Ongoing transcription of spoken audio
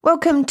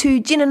Welcome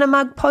to Gin and a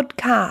Mug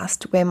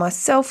podcast, where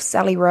myself,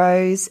 Sally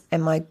Rose,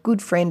 and my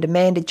good friend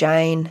Amanda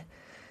Jane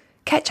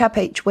catch up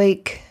each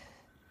week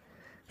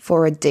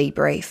for a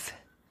debrief.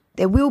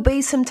 There will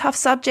be some tough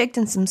subject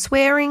and some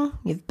swearing,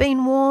 you've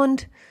been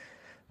warned,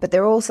 but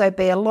there will also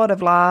be a lot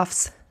of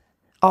laughs,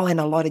 and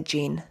a lot of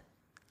gin.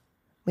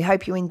 We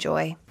hope you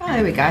enjoy. Oh,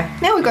 there we go.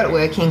 Now we've got it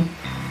working.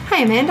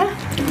 Hey, Amanda.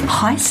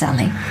 Hi,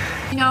 Sally.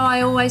 You know,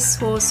 I always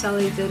swore,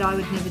 Sally, that I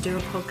would never do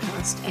a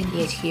podcast, and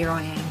yet here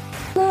I am.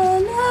 La,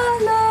 la,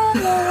 la,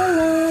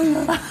 la,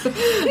 la.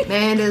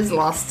 Amanda's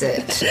lost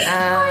it.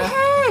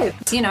 I have.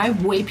 You know,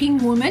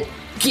 weeping woman,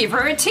 give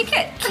her a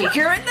ticket, kick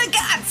her in the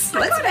guts.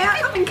 Let's go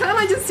out. I mean, can't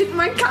I just sit in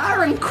my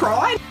car and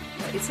cry?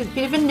 It's a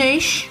bit of a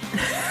niche,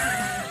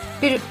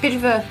 bit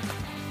of a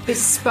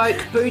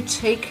bespoke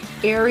boutique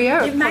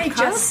area. You may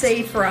just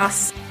see for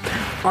us.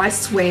 I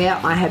swear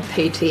I have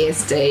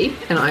PTSD,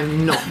 and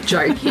I'm not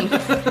joking,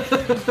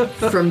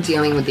 from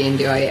dealing with the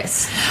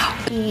NDIS.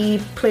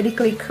 The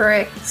politically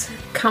correct,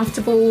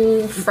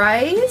 comfortable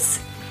phrase?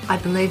 I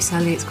believe,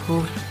 Sally, it's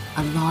called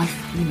a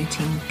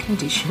life-limiting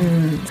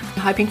condition.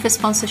 Hoping for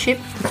sponsorship?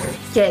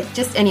 Yeah,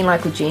 just any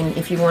local gin.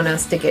 If you want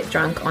us to get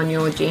drunk on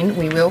your gin,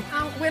 we will.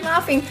 We're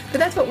laughing, but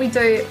that's what we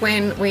do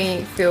when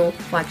we feel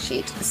like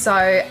shit.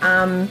 So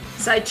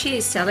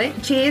cheers, Sally.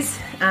 Cheers.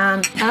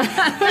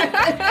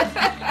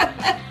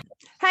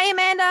 Hey,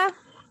 Amanda.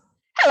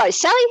 Hello,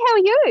 Sally. How are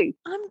you?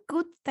 I'm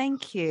good,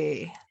 thank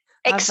you.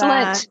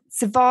 Excellent. I've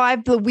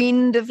survived the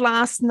wind of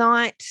last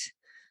night.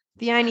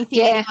 The only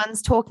thing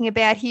anyone's talking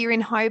about here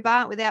in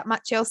Hobart without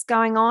much else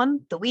going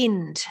on, the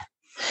wind.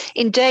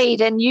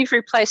 Indeed, and you've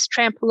replaced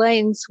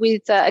trampolines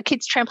with a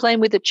kid's trampoline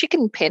with a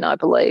chicken pen, I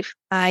believe.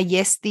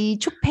 Yes, the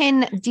chook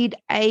pen did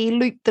a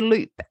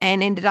loop-the-loop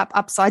and ended up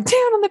upside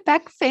down on the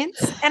back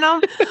fence. And I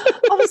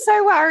was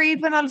so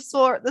worried when I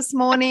saw it this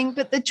morning,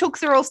 but the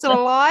chooks are all still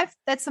alive.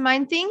 That's the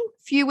main thing.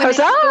 Few women.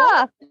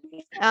 Huzzah!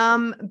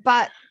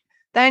 But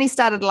they only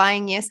started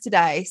laying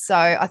yesterday, so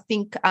I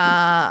think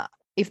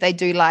if they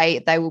do lay,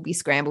 they will be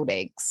scrambled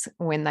eggs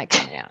when they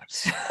come out.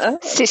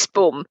 Sis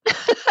boom.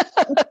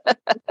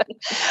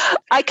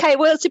 Okay,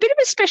 well, it's a bit of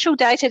a special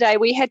day today.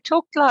 We had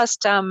talked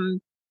last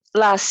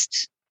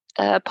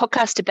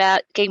podcast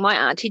about getting my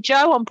Auntie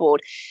Jo on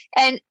board,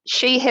 and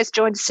she has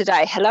joined us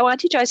today. Hello,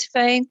 Auntie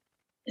Josephine.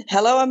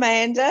 Hello,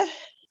 Amanda.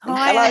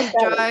 Hi,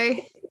 hello,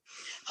 Jo.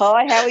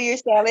 Hi, how are you,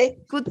 Sally?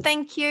 Good,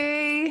 thank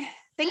you.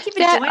 Thank you for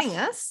joining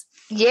us.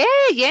 Yeah,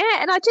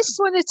 and I just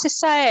wanted to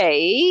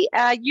say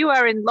you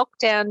are in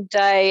lockdown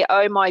day.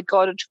 Oh, my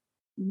God,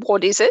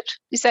 what is it?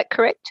 Is that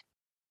correct?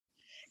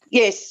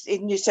 Yes,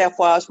 in New South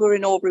Wales. We're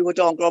in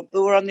Albury-Wodonga.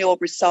 We're on the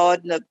Albury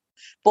side and the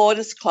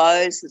border's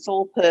closed. It's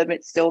all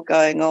permits still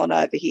going on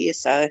over here.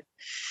 So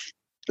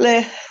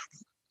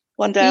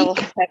one day it'll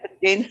happen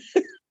again.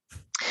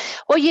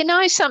 Well, you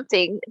know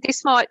something,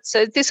 this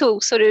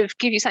will sort of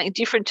give you something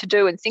different to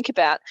do and think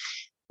about.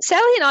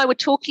 Sally and I were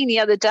talking the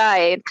other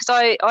day because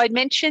I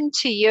mentioned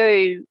to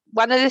you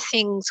one of the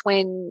things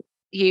when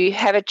you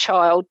have a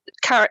child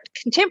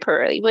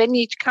contemporarily, when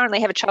you currently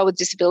have a child with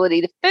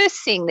disability, the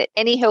first thing that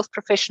any health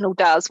professional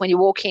does when you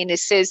walk in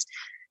is says,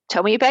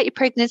 tell me about your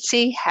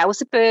pregnancy, how was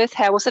the birth,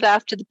 how was it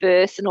after the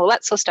birth, and all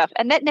that sort of stuff.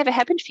 And that never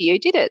happened for you,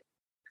 did it?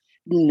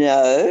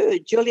 No,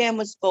 Julianne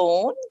was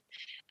born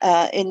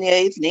in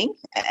the evening,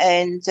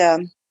 and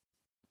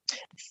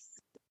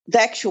the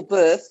actual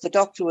birth, the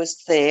doctor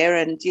was there,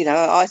 and, you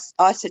know,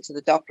 I said to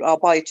the doctor, I'll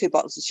buy you 2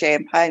 bottles of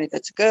champagne if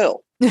it's a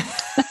girl.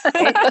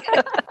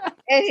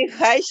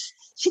 Anyway,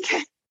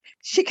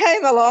 she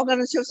came along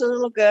and she was a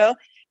little girl,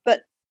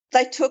 but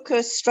they took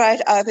her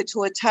straight over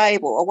to a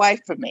table away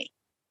from me.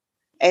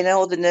 And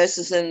all the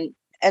nurses and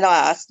I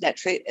asked,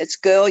 naturally, it's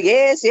girl,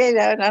 yes,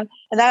 no.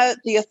 And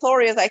the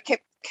authority, they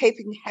kept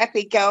keeping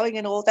happy going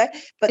and all that,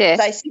 but they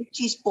said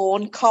she's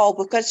born cold.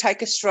 We've got to take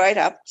her straight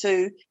up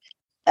to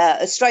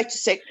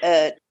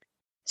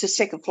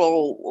second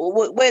floor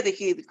or where the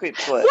human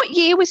cribs were. What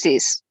year was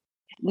this?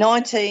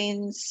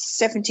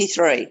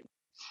 1973.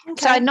 Okay.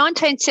 So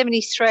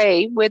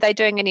 1973, were they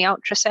doing any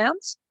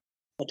ultrasounds?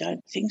 I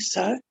don't think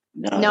so.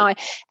 No.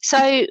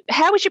 So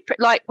how was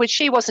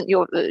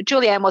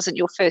Julianne wasn't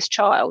your first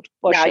child,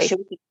 was she? No, she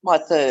was my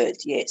third,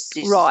 yes.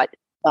 Right.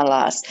 My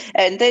last.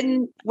 And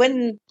then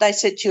when they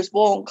said she was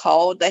born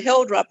cold, they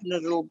held her up in a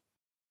little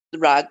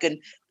rug and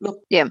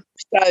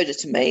showed her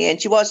to me,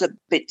 and she was a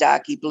bit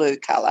darky blue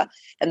colour,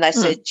 and they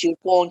said she was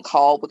born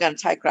cold, we're going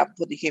to take her up and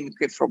put the human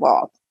crib for a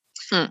while.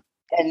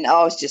 And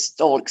I was just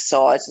all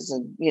excited,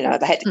 and, you know,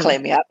 they had to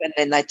clean me up, and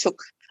then they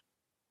took...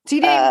 So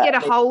you didn't get a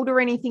hold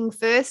or anything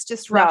first,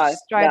 just rushed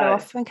straight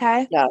off?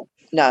 Okay.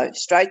 No,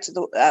 straight to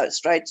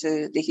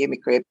the human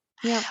crib.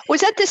 Yeah.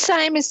 Was that the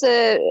same as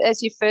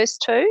your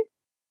first two?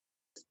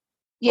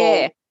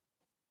 Yeah.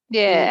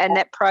 And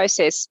that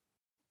process.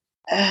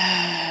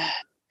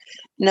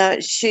 No,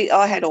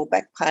 I had all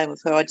back pain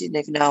with her. I didn't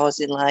even know I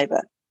was in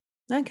labour.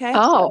 Okay.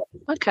 Oh,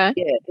 okay.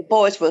 Yeah, the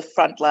boys were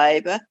front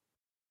labour.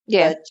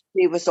 Yeah. But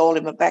she was all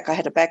in my back. I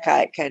had a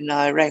backache, and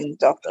I rang the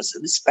doctor. I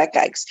said, this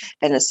backaches,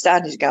 and it's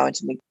starting to go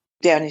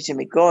down into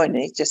my groin.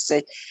 And he just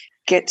said,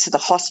 get to the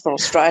hospital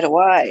straight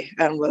away.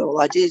 And, well,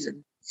 I did.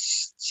 And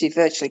she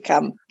virtually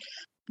come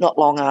not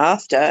long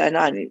after, and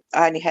I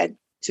only had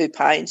 2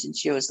 pains and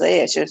she was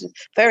there. She was a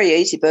very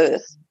easy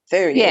birth,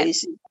 very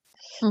easy.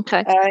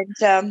 Okay.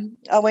 And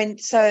I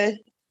went, so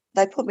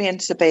they put me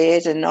into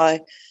bed and I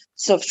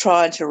sort of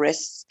tried to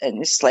rest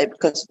and sleep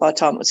because by the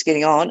time it was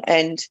getting on,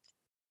 and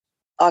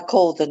I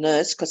called the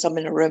nurse because I'm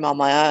in a room on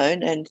my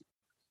own, and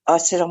I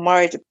said, I'm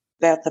worried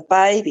about the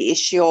baby. Is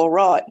she all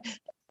right?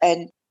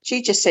 And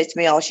she just said to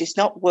me, oh, she's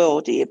not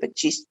well, dear, but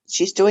she's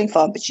doing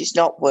fine, but she's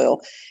not well.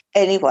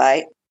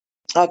 Anyway,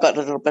 I got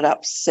a little bit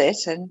upset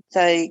and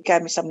they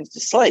gave me something to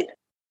sleep.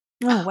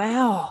 Oh,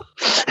 wow.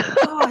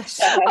 Gosh.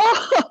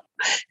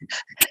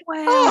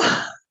 Wow.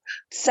 Oh,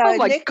 So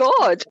my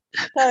God.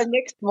 So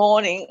next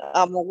morning,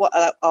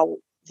 I'll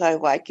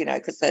awake,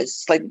 because those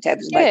sleeping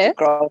tablets make you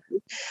cry.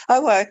 I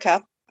woke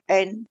up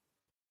and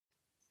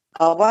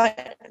I won't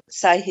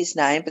say his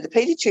name, but the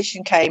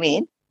paediatrician came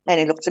in and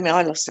he looked at me.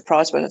 I was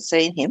surprised when I'd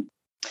seen him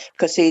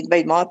because he'd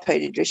been my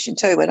paediatrician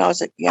too when I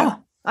was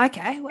young. Oh,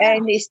 okay. Wow.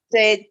 And he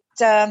said,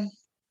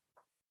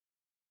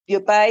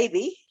 your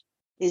baby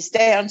is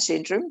Down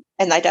syndrome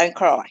and they don't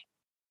cry.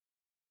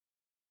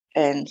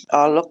 And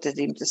I looked at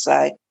him to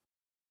say,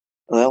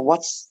 well,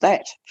 what's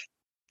that?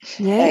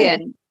 Yeah.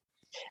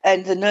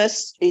 And the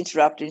nurse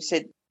interrupted and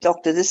said,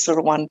 Doctor, this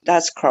little one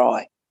does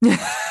cry.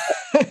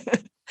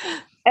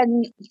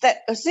 And that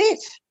was it.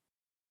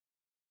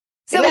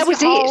 So that was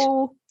the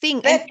whole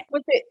thing. That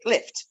was it,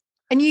 left.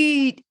 And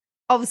you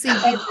obviously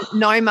didn't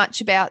know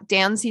much about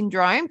Down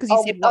syndrome because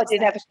you said I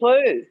didn't have a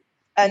clue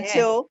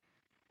until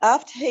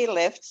after he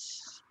left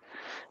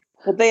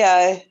the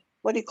BO,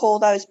 what do you call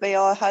those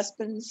BO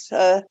husbands?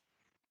 The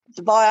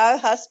bio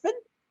husband?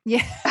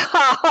 Yeah.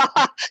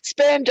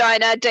 Sperm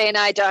donor,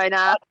 DNA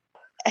donor.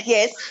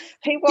 Yes.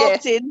 He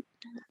walked in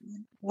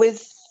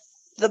with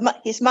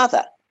his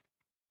mother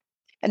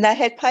and they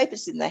had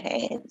papers in their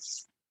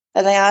hands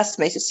and they asked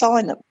me to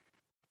sign them.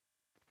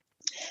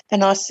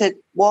 And I said,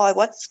 why,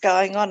 what's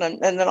going on?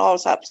 And then I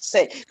was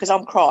upset because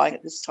I'm crying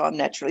at this time,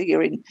 naturally.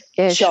 You're in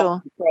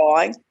shock and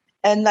crying.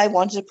 And they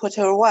wanted to put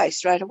her away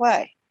straight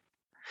away.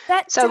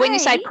 So when you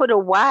say put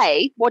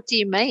away, what do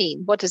you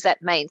mean? What does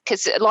that mean?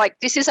 Because,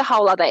 this is a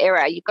whole other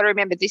era. You've got to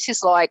remember this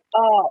is like...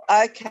 Oh,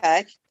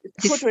 okay.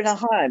 Put her in a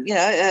home,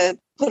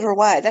 put her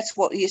away. That's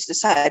what we used to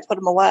say, put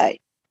them away.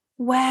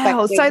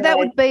 Wow. So that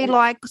would be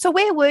so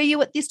where were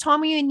you at this time?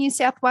 Were you in New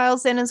South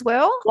Wales then as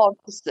well?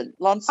 Launceston.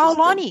 Oh,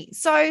 Lonnie.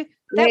 So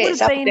that would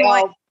have been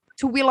like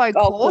to Willow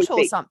Court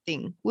or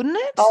something, wouldn't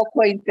it? Old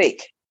Queen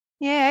Vic.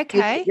 Yeah,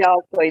 okay. The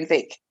old Queen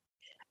Vic.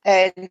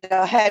 And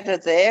I had her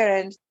there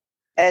and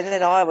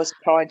then I was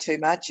crying too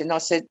much and I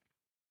said,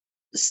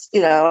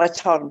 I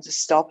told him to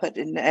stop it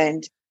and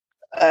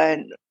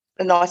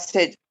I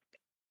said,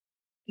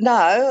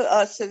 no,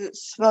 I said,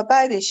 it's my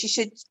baby. She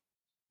said,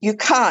 you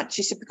can't.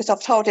 She said, because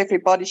I've told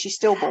everybody she's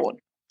stillborn.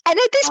 And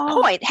at this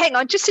point, hang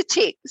on, just a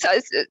tick. So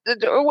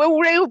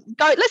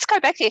let's go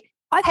back here.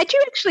 Had you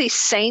actually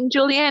seen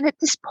Julianne at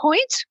this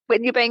point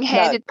when you're being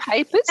handed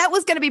papers? That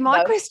was going to be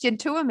my question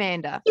too,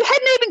 Amanda. You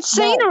hadn't even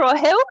seen her or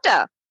held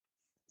her.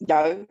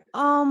 No.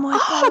 Oh, my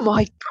God. Oh,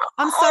 my God.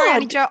 I'm sorry,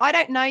 Auntie Jo. I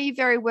don't know you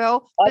very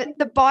well, but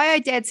the bio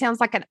dad sounds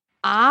like an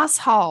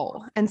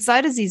asshole, and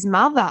so does his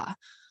mother.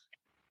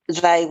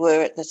 They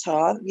were at the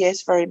time,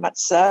 yes, very much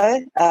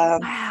so.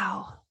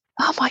 Wow.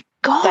 Oh, my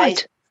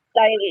God.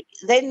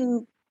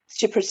 Then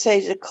she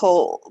proceeded to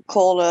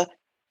call her,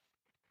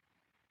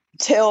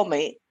 tell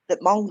me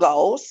that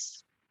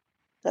Mongols,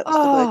 that was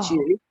the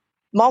word used,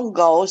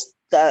 Mongols,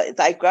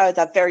 they grow,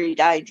 they're very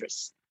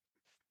dangerous.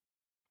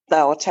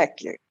 They'll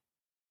attack you.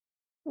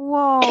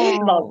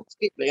 Whoa.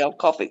 Excuse me, I'm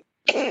coughing.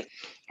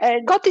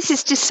 And God, this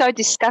is just so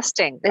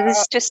disgusting. This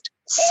is just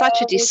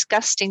such a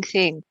disgusting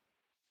thing.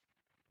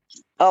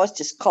 I was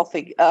just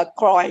coughing,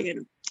 crying, and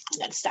I'm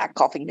going to start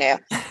coughing now.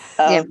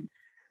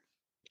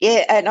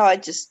 Yeah, and I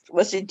just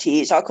was in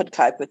tears. I couldn't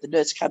cope with the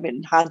nurse come in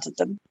and hunted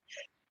them,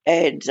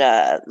 and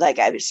they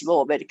gave me some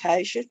more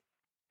medication.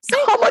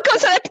 Oh, my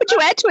God, so they put you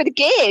out to it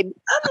again.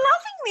 I'm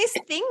loving this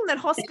thing that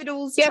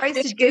hospitals tries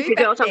to excuse do me,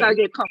 back girls, I'm then. going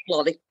to get a cough,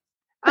 Lottie.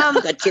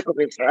 That tickled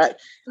me throat.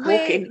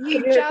 Walk in. Can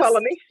you follow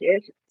me?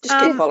 Yes, just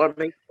keep following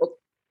me.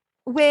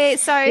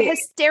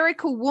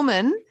 Hysterical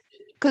woman,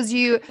 because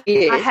you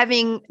are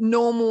having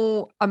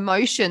normal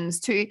emotions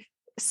to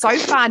so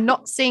far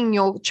not seeing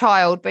your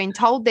child, being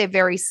told they're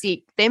very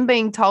sick, then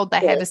being told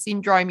they have a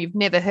syndrome you've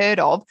never heard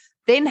of,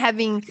 then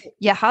having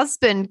your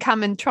husband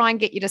come and try and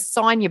get you to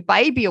sign your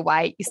baby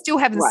away. You still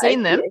haven't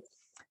seen them. Yes.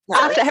 No.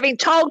 After having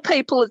told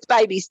people its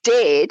baby's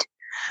dead.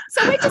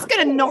 So we're just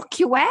going to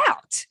knock you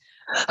out.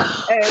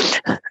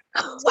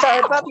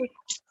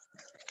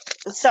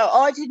 So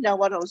I didn't know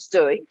what I was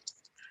doing.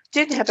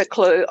 Didn't have a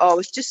clue. I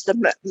was just a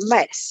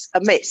mess,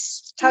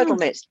 total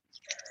mess.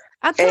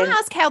 Can I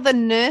ask how the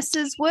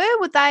nurses were?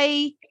 Were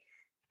they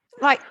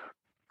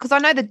because I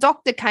know the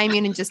doctor came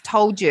in and just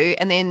told you,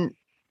 and then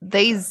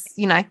these,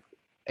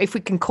 if we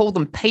can call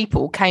them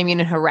people, came in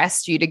and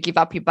harassed you to give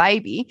up your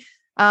baby.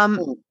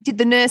 Did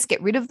the nurse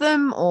get rid of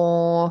them,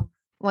 or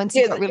once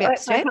you got really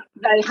upset?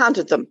 They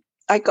hunted them.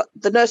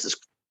 The nurses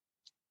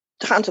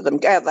hunted them.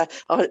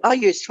 I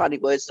use funny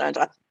words, don't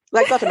I?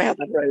 They got them out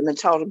of the room and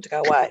told them to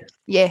go away.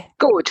 Yeah.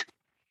 Good.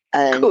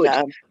 And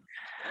Good.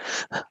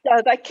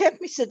 so they kept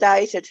me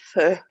sedated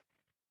for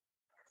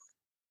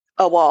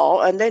a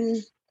while, and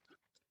then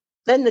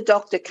the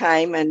doctor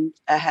came and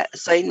had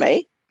seen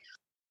me.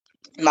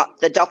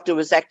 The doctor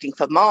was acting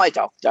for my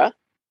doctor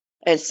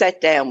and sat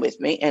down with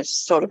me and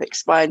sort of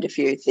explained a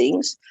few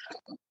things.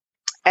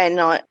 And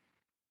what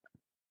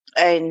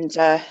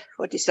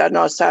do you say? And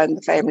I was saying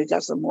the family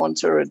doesn't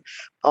want her and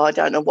I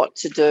don't know what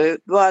to do.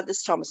 Well,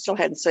 this time I still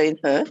hadn't seen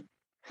her.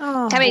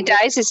 Oh. How many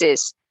days is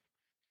this?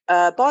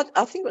 I think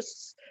it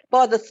was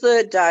by the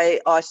third day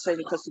I seen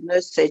her because the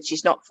nurse said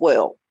she's not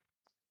well.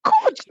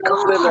 Good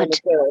God.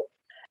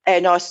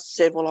 And I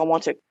said, well, I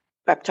want her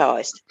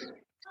baptised.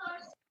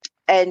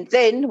 And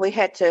then we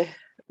had to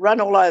run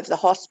all over the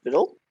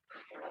hospital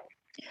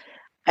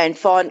and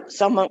find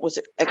someone was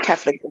a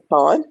Catholic at the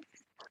time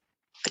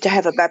to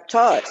have her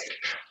baptised.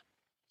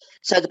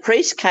 So the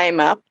priest came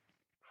up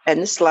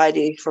and this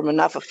lady from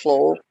another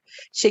floor,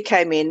 she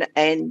came in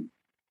and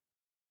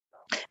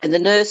the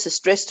nurses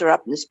dressed her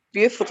up in this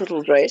beautiful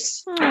little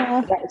dress. Oh.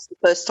 That was the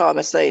first time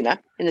I seen her,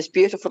 in this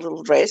beautiful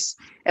little dress,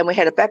 and we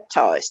had her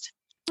baptised.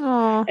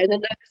 Oh. And the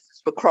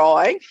nurses were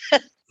crying.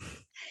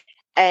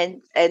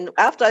 and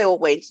after they all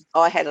went,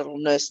 I had a little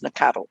nurse and a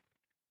cuddle.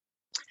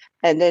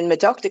 And then my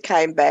doctor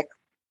came back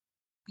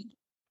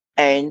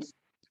and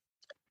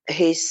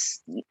his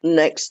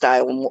next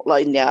day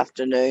late in the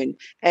afternoon,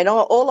 and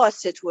all I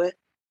said to her,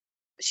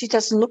 she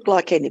doesn't look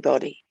like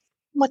anybody.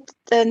 What?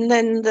 And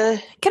then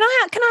Can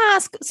I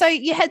ask? So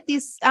you had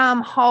this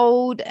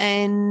hold,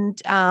 and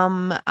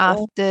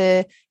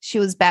after she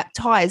was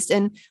baptized,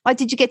 and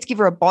did you get to give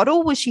her a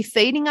bottle? Was she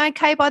feeding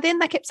okay by then?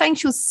 They kept saying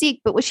she was sick,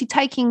 but was she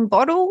taking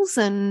bottles?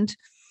 And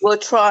we're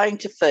trying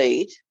to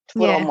feed to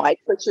put on weight,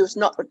 but she was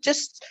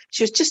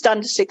just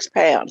under 6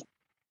 pounds.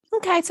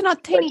 Okay, so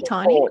not teeny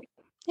tiny. Forward.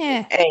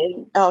 Yeah.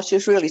 And she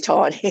was really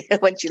tiny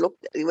when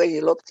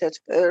you looked at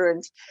her.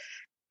 And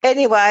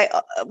anyway,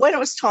 when it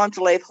was time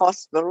to leave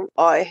hospital,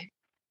 I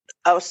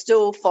was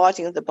still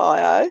fighting with the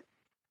bio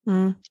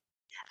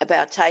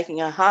about taking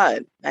her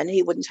home, and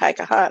he wouldn't take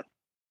her home.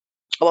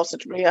 I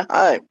wasn't to bring her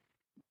home.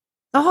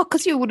 Oh,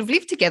 because you would have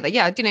lived together.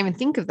 Yeah, I didn't even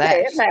think of that.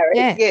 Yeah,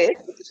 married.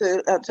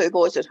 Yeah, two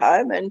boys at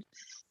home, and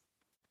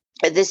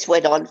this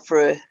went on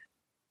for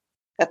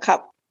a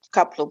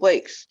couple of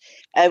weeks.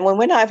 And when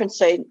we went over and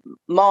seen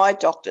my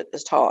doctor at the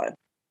time,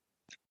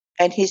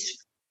 and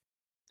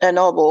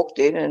I walked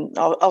in, and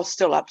I was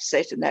still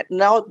upset and that.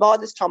 And by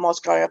this time, I was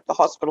going up the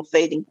hospital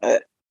feeding her,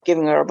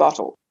 giving her a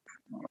bottle.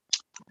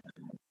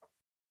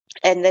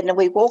 And then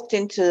we walked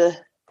into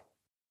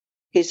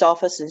his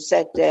office and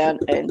sat down,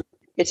 and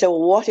he said,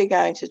 well, what are you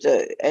going to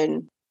do?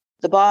 And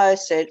the bio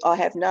said, I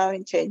have no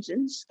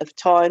intentions of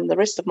tying the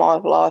rest of my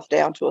life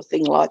down to a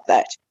thing like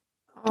that.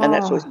 Oh. And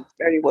that's his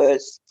very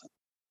words.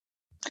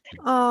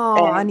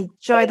 Oh, Auntie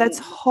Jo, that's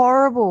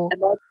horrible.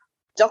 And my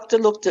doctor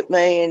looked at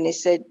me and he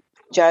said,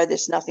 Jo,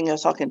 there's nothing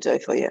else I can do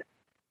for you.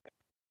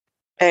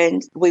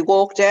 And we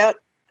walked out.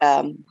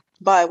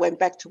 Bio went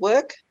back to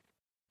work.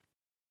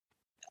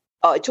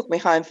 He took me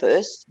home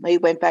first. He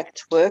went back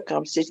to work.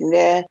 I'm sitting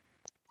there.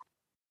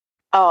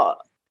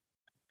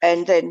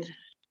 And then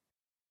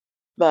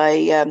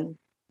my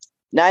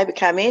neighbour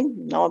came in,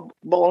 and I'm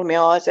bawling my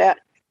eyes out.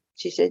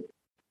 She said,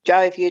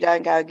 Jo, if you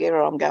don't go get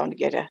her, I'm going to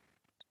get her.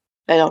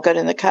 And I got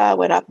in the car,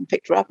 went up and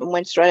picked her up and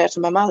went straight out to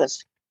my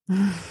mother's.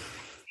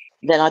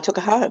 Then I took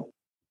her home.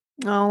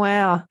 Oh,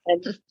 wow.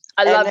 And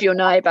I love your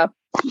neighbour.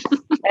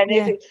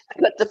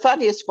 But the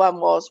funniest one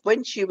was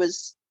when she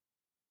was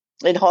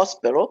in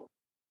hospital,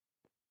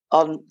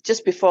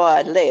 just before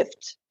I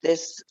left,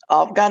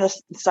 I'm going to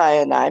say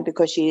her name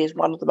because she is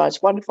one of the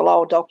most wonderful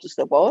old doctors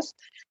there was,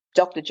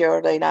 Dr.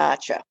 Geraldine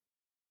Archer.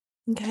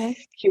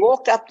 Okay. She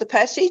walked up the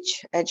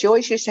passage and she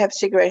always used to have a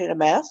cigarette in her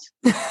mouth.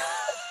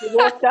 She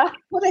walked up,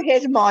 put her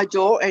head in my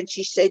door, and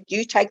she said,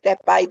 you take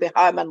that baby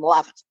home and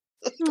love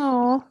it.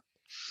 Oh.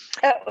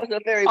 That was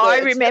a very I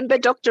remember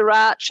Dr.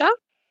 Archer.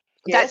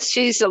 Yes.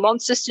 She's a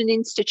Launceston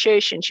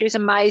institution. She was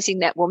amazing,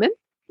 that woman.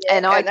 Yeah,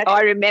 and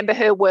I remember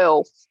her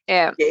well.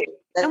 Yeah.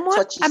 And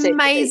what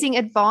amazing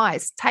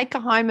advice. Take her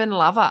home and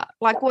love her.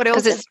 Like, what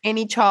else does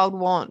any child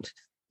want?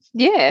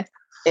 Yeah.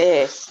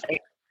 Yes.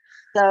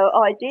 So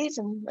I did,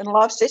 and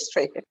life's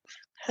history.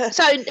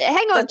 So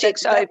hang on, Dick.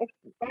 So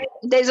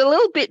there's a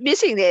little bit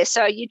missing there.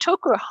 So you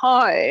took her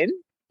home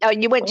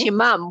and you went to your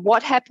mum.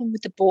 What happened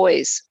with the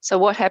boys? So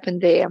what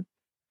happened there?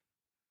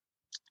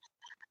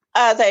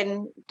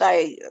 Then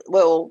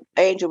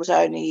Andrew was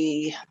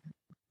only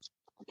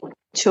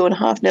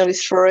 2.5, nearly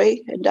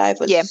 3, and Dave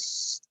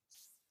was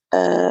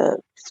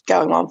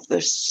going on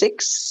for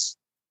 6.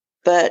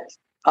 But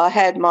I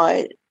had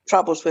my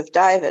troubles with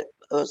David.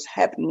 It was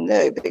happening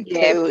there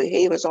because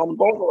he was on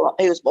borderline.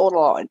 He was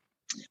borderline,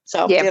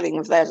 so I'm dealing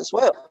with that as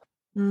well.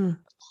 Mm.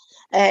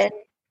 And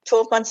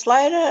 12 months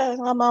later,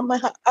 I'm on my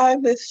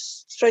home with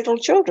 3 little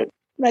children.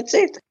 That's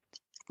it,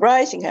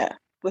 raising her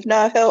with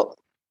no help.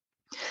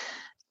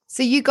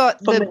 So you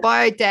got For the me.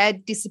 bio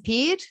dad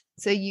disappeared,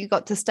 so you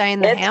got to stay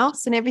in the Yes.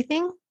 house and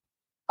everything?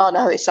 Oh,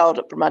 no, he sold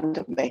it from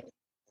under me.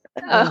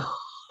 Oh.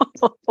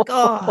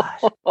 God.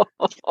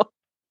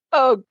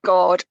 Oh,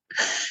 God.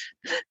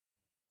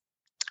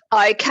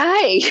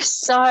 Okay,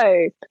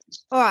 so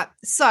All right,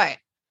 so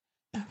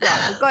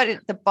we've got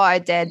it. The bio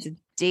dad's a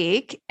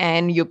dick,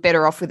 and you're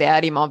better off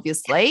without him,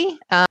 obviously.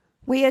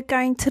 We are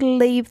going to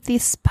leave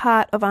this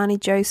part of Auntie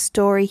Jo's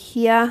story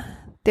here.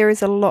 There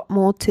is a lot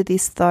more to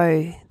this,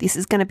 though. This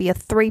is going to be a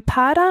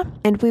 3-parter,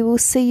 and we will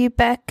see you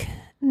back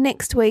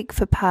next week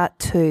for part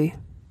 2.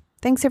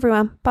 Thanks,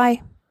 everyone.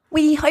 Bye.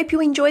 We hope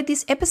you enjoyed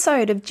this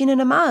episode of Gin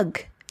and a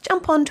Mug.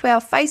 Jump onto our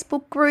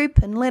Facebook group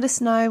and let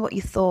us know what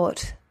you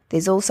thought.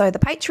 There's also the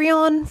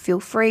Patreon. Feel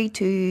free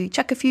to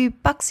chuck a few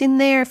bucks in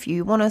there if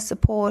you want to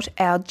support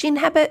our gin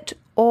habit,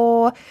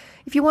 or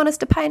if you want us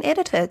to pay an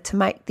editor to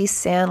make this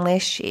sound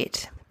less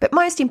shit. But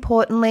most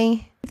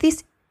importantly, if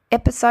this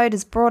episode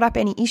has brought up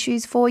any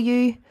issues for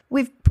you,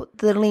 we've put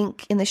the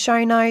link in the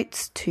show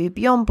notes to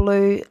Beyond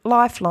Blue,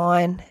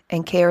 Lifeline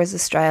and Carers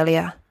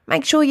Australia.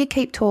 Make sure you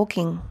keep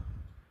talking.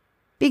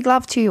 Big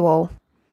love to you all.